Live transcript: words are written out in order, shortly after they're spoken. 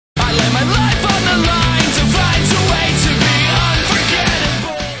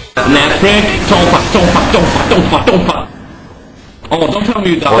gnatFreak, don't fuck. Oh, don't tell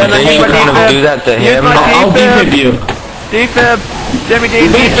me you died. Well, then you kind of do that to him. I'll defib you. Defib! Jimmy D,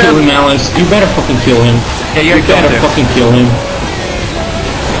 You better kill him, Alice. You better fucking kill him. Yeah, you better fucking kill him.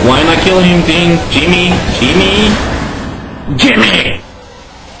 Why not kill him, thing? Jimmy!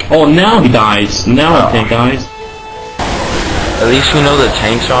 Oh, now he dies. Now I think dies. At least we know the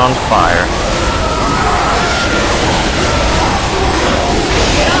tanks are on fire.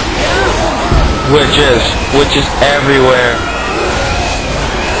 Witches everywhere.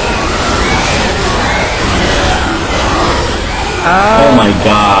 Oh my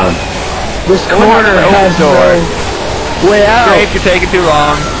god. This corner has door. Way out. Grape, you're taking too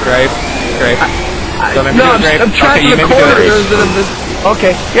long. Grape. No, I'm trying to the corner.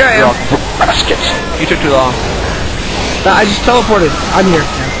 Okay, here I am. Baskets. You took too long. No, I just teleported. I'm here.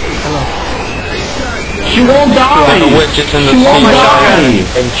 Hello. She won't die! The witches in the die!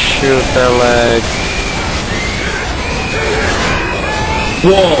 And shoot their leg.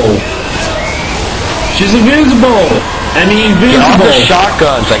 Whoa! She's invisible! I mean, Get off invisible! the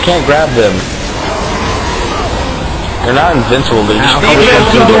shotguns, I can't grab them. They're not invincible, they're just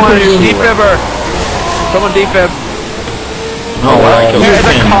Defib her! Someone defib. Oh, wow. There's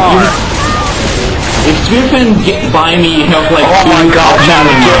a car! If Griffin get by me, help like oh my god, not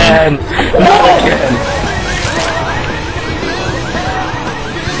again! Not again!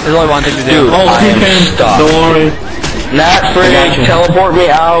 There's only one thing to do. Dude, Oh, I am Griffin, stuck. don't worry. gnatFreak, teleport me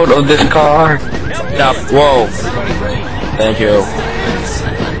out of this car. Stop. Whoa. Thank you.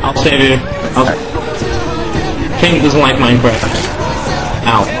 I'll save you. Tank doesn't like Minecraft.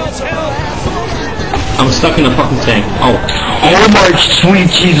 Ow. I'm stuck in a fucking tank. Oh. Oh my sweet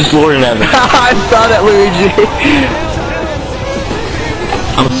Jesus Lord in heaven. I saw that, Luigi.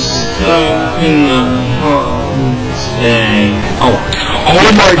 I'm stuck in a tank. Oh. Oh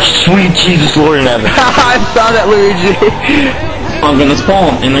my sweet Jesus Lord in heaven. I saw that, Luigi. I'm gonna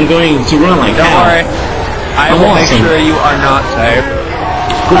spawn and I'm going to run like Don't hell. worry. I I'm will awesome. make sure you are not safe.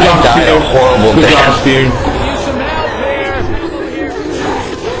 Good job, died a horrible Good job, death. Spear.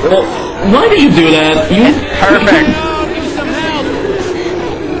 Well, why did you do that? You Perfect.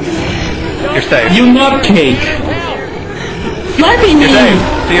 You're safe. You nutcake. Slapping me. You're safe.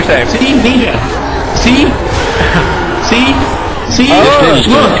 So you're safe. See, Ninja. See? See?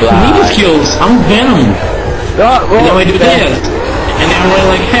 Look, Ninja skills. I'm Venom. And then I do this. And then I run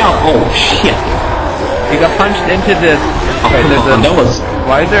like hell. Oh, shit. You got punched into the... Oh, Wait, come on, that was...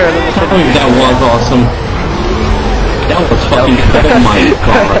 Why is there a little... Tell me that was awesome. That was fucking... Oh my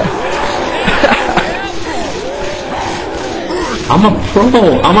god. I'm a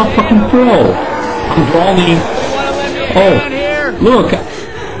pro. I'm a fucking pro. I'm brawling. Oh, look.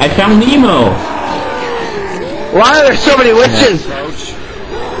 I found Nemo. Why are there so many witches?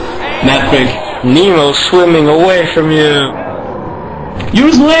 gnatFreak. Nemo swimming away from you.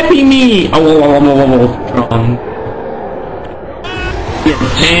 You're slapping me. Oh, your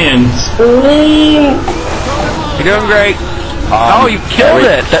hands. You're doing great. Oh, you killed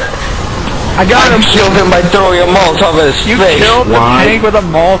it. I got him. Killed him by throwing a Molotov at his You face. killed the tank with a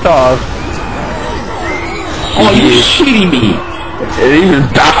Molotov. Oh, you're shitting me. It even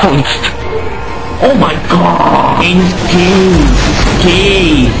bounced. Oh my god.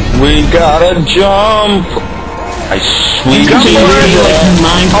 Gay. We gotta jump. I sweet Jump Jesus. for it. Like I'll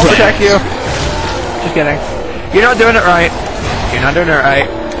Minecraft. protect you. Just kidding. You're not doing it right. You're not doing it right.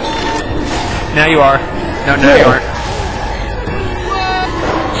 Now you are. No, now you aren't.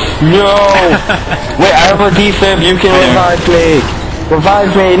 No! Wait, I have a defib, you can revive me! Revive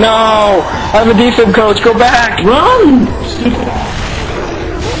me, no! I have a defib, coach, go back! Run.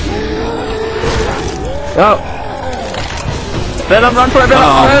 Oh. Venom, run for it, Venom!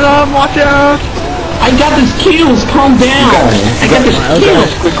 Uh-oh. Venom, watch out! I got these kills. Calm down. I got these kills.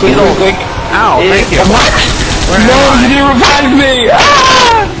 Quick. Ow, thank you. What? Where No, am I? you didn't revive me!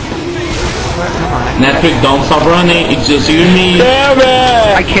 Ah! gnatFreak, don't stop running. It's just you and me. Damn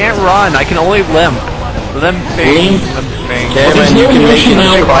it! I can't run. I can only limp. Limping. Damn But it, you can make it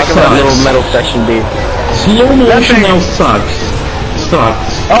slow motion like now that sucks. little metal section B. Slow motion now sucks.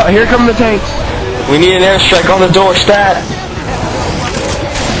 Oh, here come the tanks. We need an airstrike on the door, stat!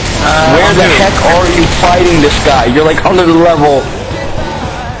 Where the heck are you fighting this guy? You're like under the level.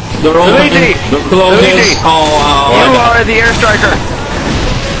 They're all Luigi! the closest. Luigi! You are the air striker.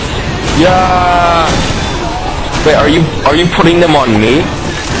 Yeah. Wait, are you putting them on me?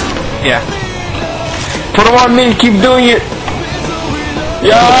 Yeah. Put them on me. Keep doing it.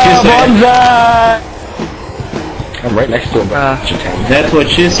 Yeah, What you say? Bonza. I'm right next to him. That's what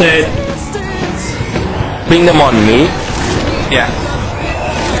she said. Ping them on me. Yeah.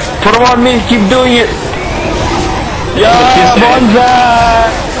 Put them on me. Keep doing it. Yeah, Bonza.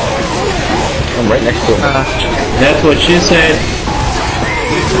 I'm right next to him. That's what she said.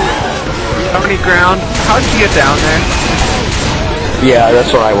 Tony Ground. How did you get down there? Yeah,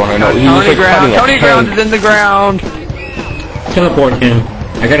 that's what I want to know. Tony Ground. Tony Ground is in the ground. Teleport him.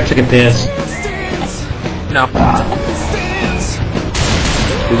 I gotta take a piss. No.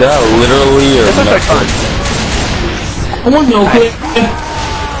 Is that literally or This looks like fun. I want no clip.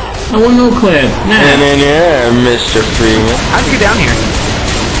 I want no clip. Nah. Yeah, Mr. Freeman. How'd you get down here?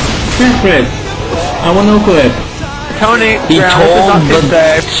 gnatFreak. I want no clip. Tony He Ground. told This is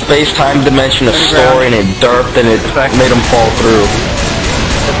the space-time dimension a story and it derped and it made him fall through.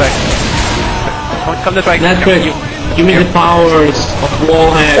 this way. Come this way. gnatFreak, give me the powers of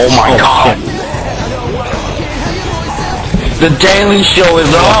wallhead. Oh my god. Shit. The Daily Show is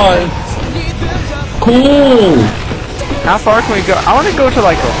on. Cool. How far can we go? I want to go to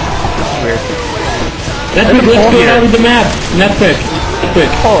like. That's weird. gnatFreak, let's go down with the map. gnatFreak.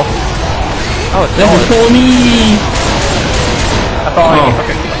 Oh. Oh, it's Let's follow me. I'm following you.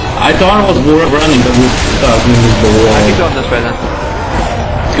 Okay. I thought I was running, but we're stuck in this wall. I keep going this way then.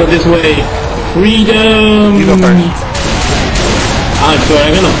 Let's go this way. Freedom. You go first. I'm sorry,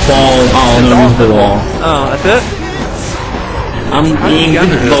 I'm gonna fall. Oh no, this is the wall. Oh, that's it? I'm being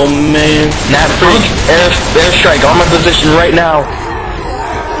invisible, man. gnatFreak, airstrike on my position right now.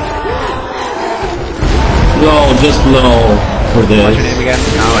 Low, just low for this. What's your name again?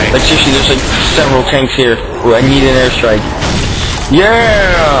 Oh, wait. Like seriously, there's like several tanks here. Ooh, I need an airstrike.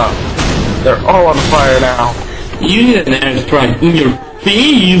 Yeah! They're all on fire now. You need an airstrike in your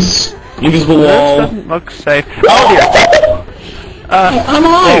face. Invisible This wall. doesn't look safe. Oh dear. I'm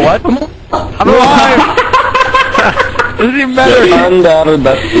alive. Oh, what? I'm alive! This is even better.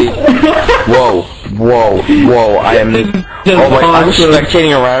 Whoa, whoa, whoa, I am... Oh my, I'm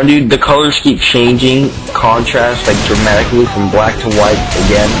spectating around you. The colors keep changing, contrast like dramatically from black to white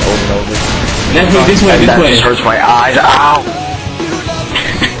again, over and over. gnatFreak, this way, And that this way. just hurts my eyes. Ow!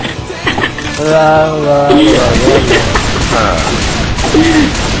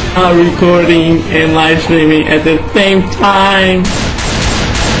 Recording and live streaming at the same time.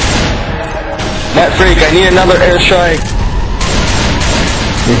 gnatFreak, I need another airstrike.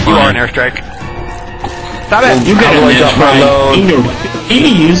 You are an airstrike. Stop it! You get How do I an drop my airstrike load? in your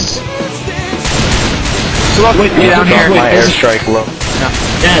face. So look, Wait, get down Drop here. my airstrike low.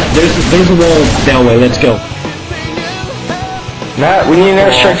 Yeah, there's a wall that way. Let's go. Matt, we need an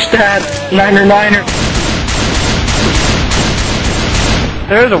airstrike stat. Niner.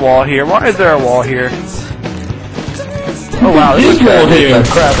 There's a wall here. Why is there a wall here? Oh wow, this This is wall good. here.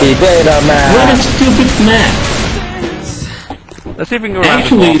 Crappy data, What a man. stupid map. Let's see if we can go around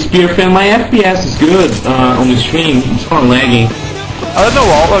Actually, this Spearfan, my FPS is good on the stream. It's not lagging. wall. Oh, there's no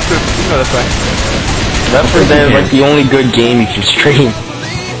wall. Look, we can go this way. That's for them, like the only good game you can stream.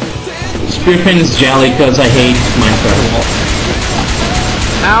 Spearfan is jelly because I hate Minecraft.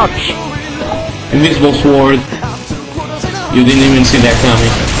 Ouch! Invisible sword. You didn't even see that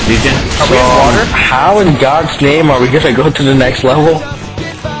coming, did ya? Are we in water? How in God's name are we gonna go to the next level? we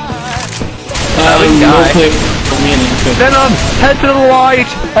No die. clip for me and Clip. Venom! Head to the light!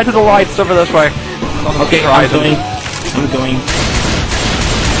 Head to the light. It's over this way. Okay, I'm going.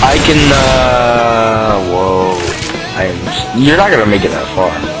 I can, whoa. You're not gonna make it that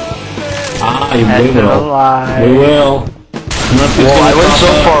far. Head We to the will. light. We will. Well, I went so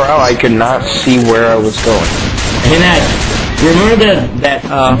far out I could not see where I was going. Hey Nat, remember that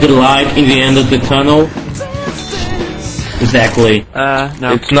the light in the end of the tunnel? Exactly.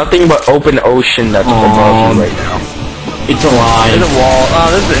 No. It's nothing but open ocean that's above you right now. It's a lie. There's a wall.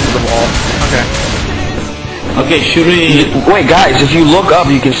 Oh, this is the end of the wall. Okay. Okay, should we... Wait, guys, if you look up,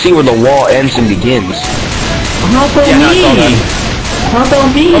 you can see where the wall ends and begins. How about Yeah, no, me? it's all done. How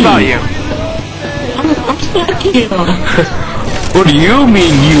about me? What about you? I'm stuck here. What do you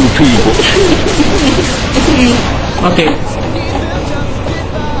mean, you people? Okay.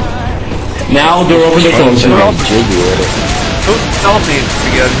 Now they're over the close. Jiggy with it. Who else needs to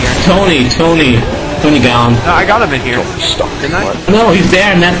be good in here? Tony gone. No, I got him in here. Stop. Didn't I? No, he's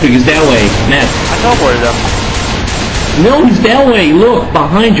there, gnatFreak, he's that way. Nat. I teleported him. No, he's that way, look,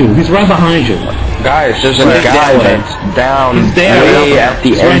 behind you. He's right behind you. Guys, there's a Right guy that way. that's down He's there. way at the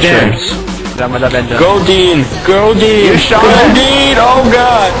He's right there. entrance. Done with that engine. Go, Dean! Go, Dean! You shot Go, him. Dean! Oh,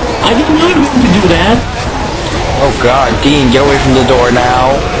 God! I didn't know you to do that. Oh, God. Dean, get away from the door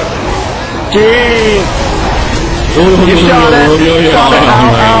now. Dean! You shot it. Shot it.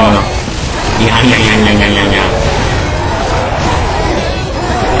 Ow, ow. Yeah.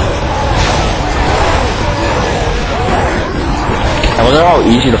 how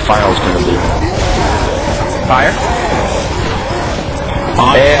easy the fire's gonna be. Fire?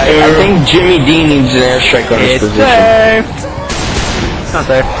 I think Jimmy D needs an airstrike on his position. Safe. It's not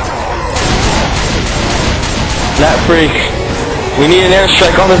safe. gnatFreak, we need an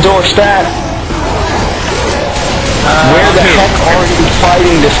airstrike on the door, stat. Where the heck are you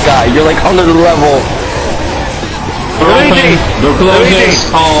fighting this guy? You're like under the level. Luigi! The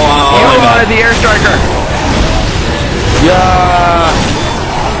closest. Luigi! You are the air striker! Yeah.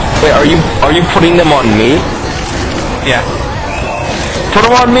 Wait, are you putting them on me? Yeah. Put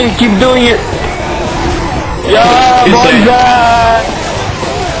them on me. Keep doing it. Yeah, boy, that.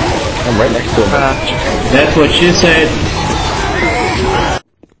 I'm right next to him. That's what she said.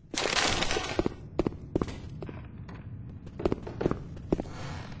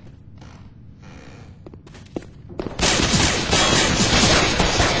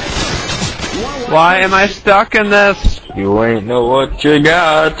 Why am I stuck in this? You ain't know what you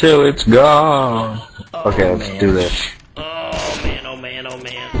got till it's gone. Okay, let's do this. Oh man, oh man, oh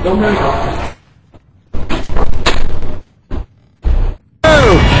man. Don't hurry.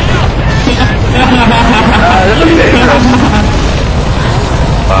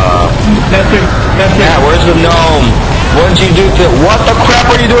 Yeah, where's the gnome? What did you do to... What the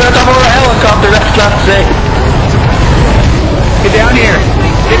crap are you doing on top of a helicopter? That's not safe. Get down here!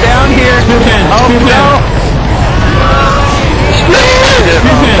 Get down here! Oh no!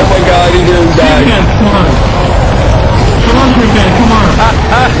 Oh my god, he didn't die. Come on. Come on, Creepman, come on.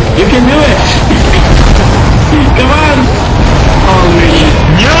 You can do it. Come on. Oh, Luigi.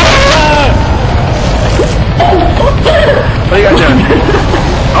 What do you got, John?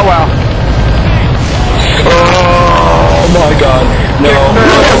 Oh wow. Oh my god. No.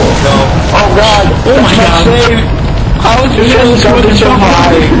 No. Oh god. Oh my god. Saved. How is this helicopter so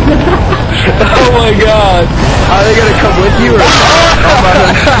high? Oh my god. Are they gonna come with you or?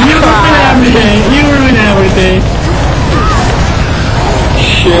 You ruin everything. You ruin everything.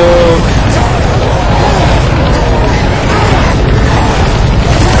 Shoot.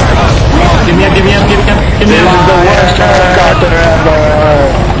 Give me up, give me up, give me up, give me This is the up. worst helicopter ever.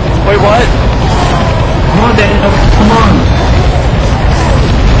 Wait, what? Come on, Daniel. Come on.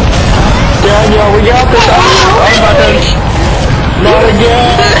 Daniel, we got this. Wrong button. Not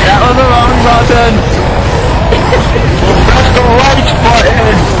again. That was the wrong button. Press the right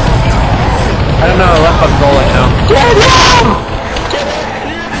button. I don't know. Left button's rolling now. Daniel!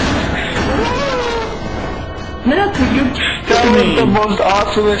 Look, you That was the most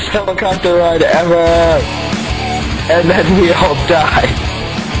awesomest helicopter ride ever. And then we all died.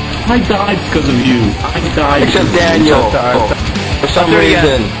 I died because of you. I died. Except Daniel. For some Do it reason.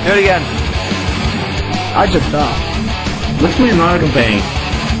 again. Do it again. I just stopped. Let's play another campaign.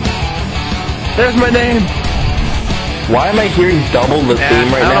 There's my name. Why am I hearing double the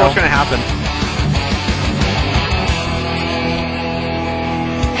theme right I don't know now? what's gonna happen.